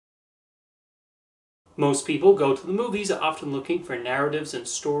Most people go to the movies often looking for narratives and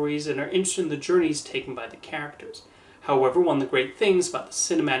stories and are interested in the journeys taken by the characters. However, one of the great things about the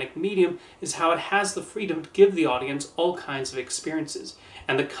cinematic medium is how it has the freedom to give the audience all kinds of experiences,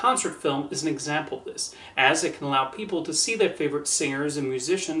 and the concert film is an example of this, as it can allow people to see their favorite singers and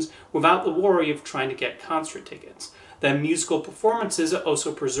musicians without the worry of trying to get concert tickets. Their musical performances are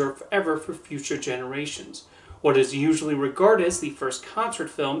also preserved forever for future generations. What is usually regarded as the first concert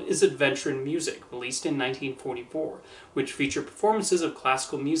film is Adventure in Music, released in 1944, which featured performances of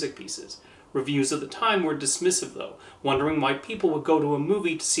classical music pieces. Reviews at the time were dismissive though, wondering why people would go to a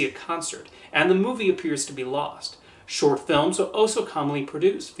movie to see a concert, and the movie appears to be lost. Short films are also commonly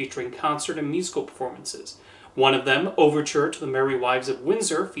produced, featuring concert and musical performances. One of them, Overture to the Merry Wives of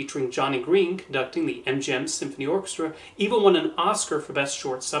Windsor, featuring Johnny Green conducting the MGM Symphony Orchestra, even won an Oscar for Best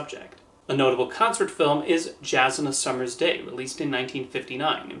Short Subject. A notable concert film is Jazz on a Summer's Day, released in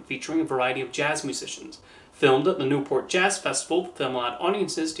 1959, and featuring a variety of jazz musicians. Filmed at the Newport Jazz Festival, the film allowed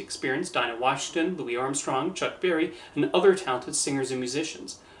audiences to experience Dinah Washington, Louis Armstrong, Chuck Berry, and other talented singers and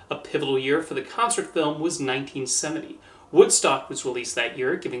musicians. A pivotal year for the concert film was 1970. Woodstock was released that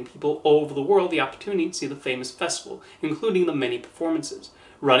year, giving people all over the world the opportunity to see the famous festival, including the many performances.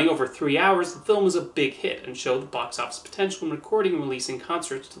 Running over 3 hours, the film was a big hit and showed the box office potential in recording and releasing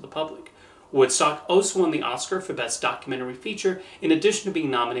concerts to the public. Woodstock also won the Oscar for Best Documentary Feature, in addition to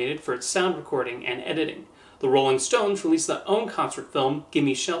being nominated for its sound recording and editing. The Rolling Stones released their own concert film,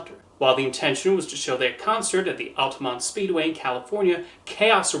 Gimme Shelter. While the intention was to show their concert at the Altamont Speedway in California,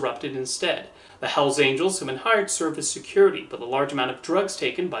 chaos erupted instead. The Hells Angels, who had been hired, served as security, but the large amount of drugs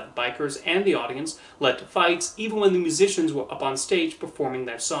taken by the bikers and the audience led to fights, even when the musicians were up on stage performing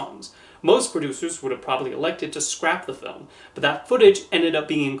their songs. Most producers would have probably elected to scrap the film, but that footage ended up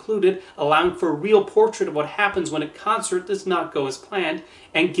being included, allowing for a real portrait of what happens when a concert does not go as planned,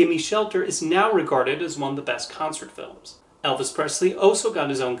 and Gimme Shelter is now regarded as one of the best concert films. Elvis Presley also got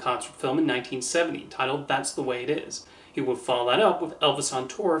his own concert film in 1970, titled That's the Way It Is. He would follow that up with Elvis on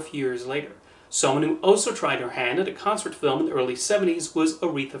Tour a few years later. Someone who also tried her hand at a concert film in the early 70s was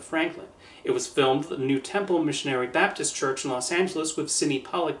Aretha Franklin. It was filmed at the New Temple Missionary Baptist Church in Los Angeles with Sidney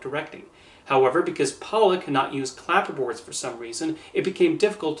Pollack directing. However, because Pollack could not use clapperboards for some reason, it became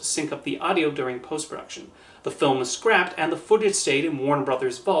difficult to sync up the audio during post-production. The film was scrapped and the footage stayed in Warner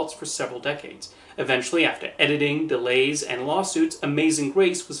Brothers vaults for several decades. Eventually, after editing, delays, and lawsuits, Amazing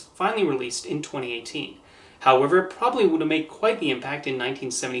Grace was finally released in 2018. However, it probably would have made quite the impact in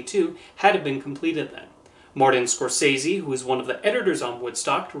 1972 had it been completed then. Martin Scorsese, who is one of the editors on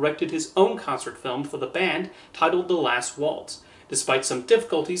Woodstock, directed his own concert film for the band titled The Last Waltz. Despite some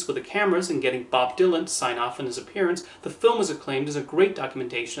difficulties with the cameras and getting Bob Dylan to sign off on his appearance, the film was acclaimed as a great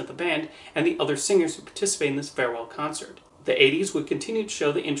documentation of the band and the other singers who participated in this farewell concert. The 80s would continue to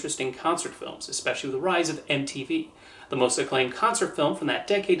show the interest in concert films, especially with the rise of MTV. The most acclaimed concert film from that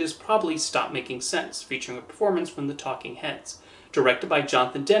decade is probably Stop Making Sense, featuring a performance from the Talking Heads. Directed by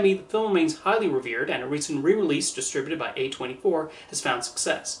Jonathan Demme, the film remains highly revered, and a recent re-release distributed by A24 has found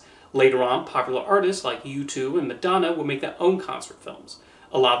success. Later on, popular artists like U2 and Madonna would make their own concert films.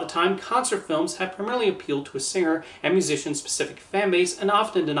 A lot of the time, concert films have primarily appealed to a singer and musician-specific fanbase and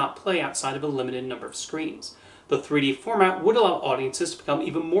often did not play outside of a limited number of screens. The 3D format would allow audiences to become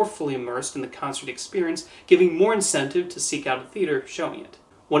even more fully immersed in the concert experience, giving more incentive to seek out a theater showing it.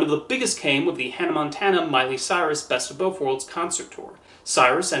 One of the biggest came with the Hannah Montana Miley Cyrus Best of Both Worlds concert tour.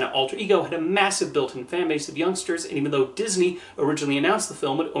 Cyrus and her alter ego had a massive built-in fanbase of youngsters, and even though Disney originally announced the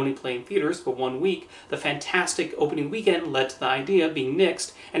film would only play in theaters for 1 week, the fantastic opening weekend led to the idea being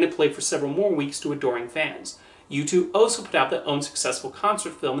nixed, and it played for several more weeks to adoring fans. U2 also put out their own successful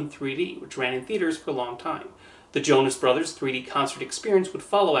concert film in 3D, which ran in theaters for a long time. The Jonas Brothers' 3D concert experience would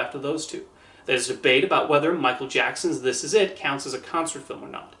follow after those two. There's debate about whether Michael Jackson's This Is It counts as a concert film or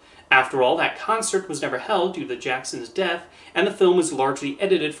not. After all, that concert was never held due to Jackson's death, and the film was largely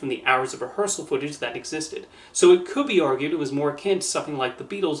edited from the hours of rehearsal footage that existed, so it could be argued it was more akin to something like the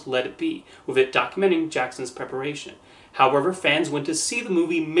Beatles' Let It Be, with it documenting Jackson's preparation. However, fans went to see the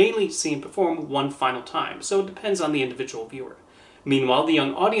movie mainly to see him perform one final time, so it depends on the individual viewer. Meanwhile, the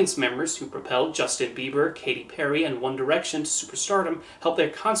young audience members who propelled Justin Bieber, Katy Perry, and One Direction to superstardom helped their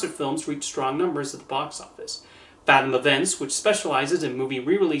concert films reach strong numbers at the box office. Fathom Events, which specializes in movie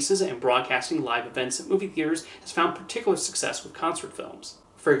re-releases and broadcasting live events at movie theaters, has found particular success with concert films.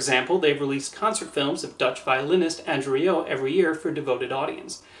 For example, they've released concert films of Dutch violinist Andrew Rieu every year for a devoted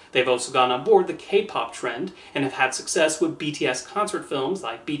audience. They've also gone on board the K-pop trend and have had success with BTS concert films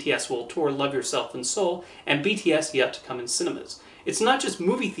like BTS World Tour Love Yourself and Soul and BTS Yet to Come in cinemas. It's not just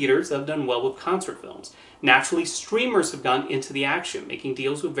movie theaters that have done well with concert films. Naturally, streamers have gone into the action, making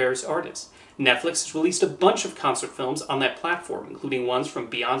deals with various artists. Netflix has released a bunch of concert films on that platform, including ones from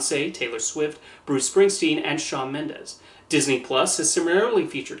Beyoncé, Taylor Swift, Bruce Springsteen, and Shawn Mendes. Disney Plus has similarly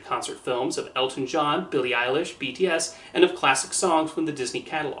featured concert films of Elton John, Billie Eilish, BTS, and of classic songs from the Disney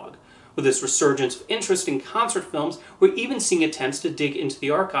catalog. With this resurgence of interest in concert films, we're even seeing attempts to dig into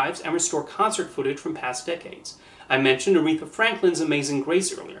the archives and restore concert footage from past decades. I mentioned Aretha Franklin's Amazing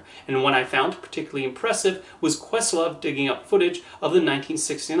Grace earlier, and one I found particularly impressive was Questlove digging up footage of the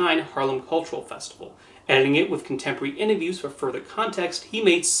 1969 Harlem Cultural Festival. Editing it with contemporary interviews for further context, he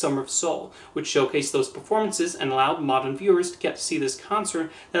made Summer of Soul, which showcased those performances and allowed modern viewers to get to see this concert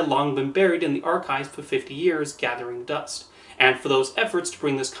that had long been buried in the archives for 50 years, gathering dust. And for those efforts to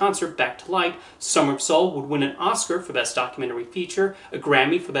bring this concert back to light, Summer of Soul would win an Oscar for Best Documentary Feature, a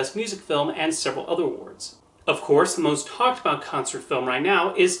Grammy for Best Music Film, and several other awards. Of course, the most talked about concert film right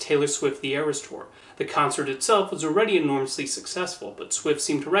now is Taylor Swift The Eras Tour. The concert itself was already enormously successful, but Swift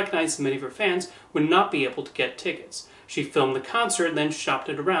seemed to recognize that many of her fans would not be able to get tickets. She filmed the concert and then shopped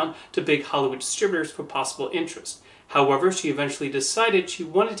it around to big Hollywood distributors for possible interest. However, she eventually decided she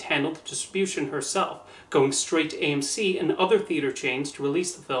wanted to handle the distribution herself, going straight to AMC and other theater chains to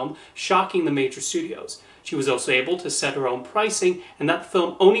release the film, shocking the major studios. She was also able to set her own pricing, and that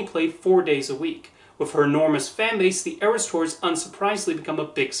film only played 4 days a week. With her enormous fan base, the Eras Tour has unsurprisingly become a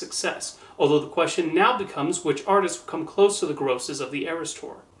big success, although the question now becomes which artists will come close to the grosses of the Eras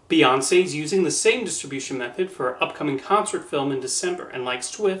Tour. Beyoncé is using the same distribution method for her upcoming concert film in December, and like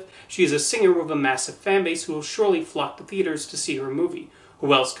Swift, she is a singer with a massive fan base who will surely flock to theaters to see her movie.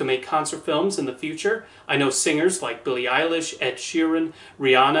 Who else can make concert films in the future? I know singers like Billie Eilish, Ed Sheeran,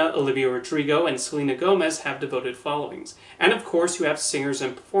 Rihanna, Olivia Rodrigo, and Selena Gomez have devoted followings. And of course you have singers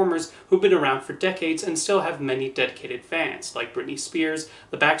and performers who've been around for decades and still have many dedicated fans, like Britney Spears,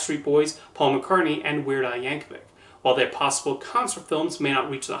 the Backstreet Boys, Paul McCartney, and Weird Al Yankovic. While their possible concert films may not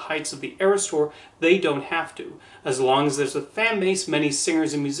reach the heights of the Eras Tour, they don't have to. As long as there's a fan base, many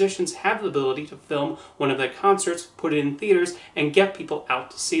singers and musicians have the ability to film one of their concerts, put it in theaters, and get people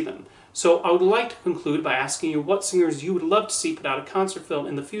out to see them. So I would like to conclude by asking you what singers you would love to see put out a concert film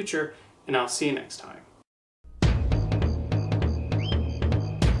in the future, and I'll see you next time.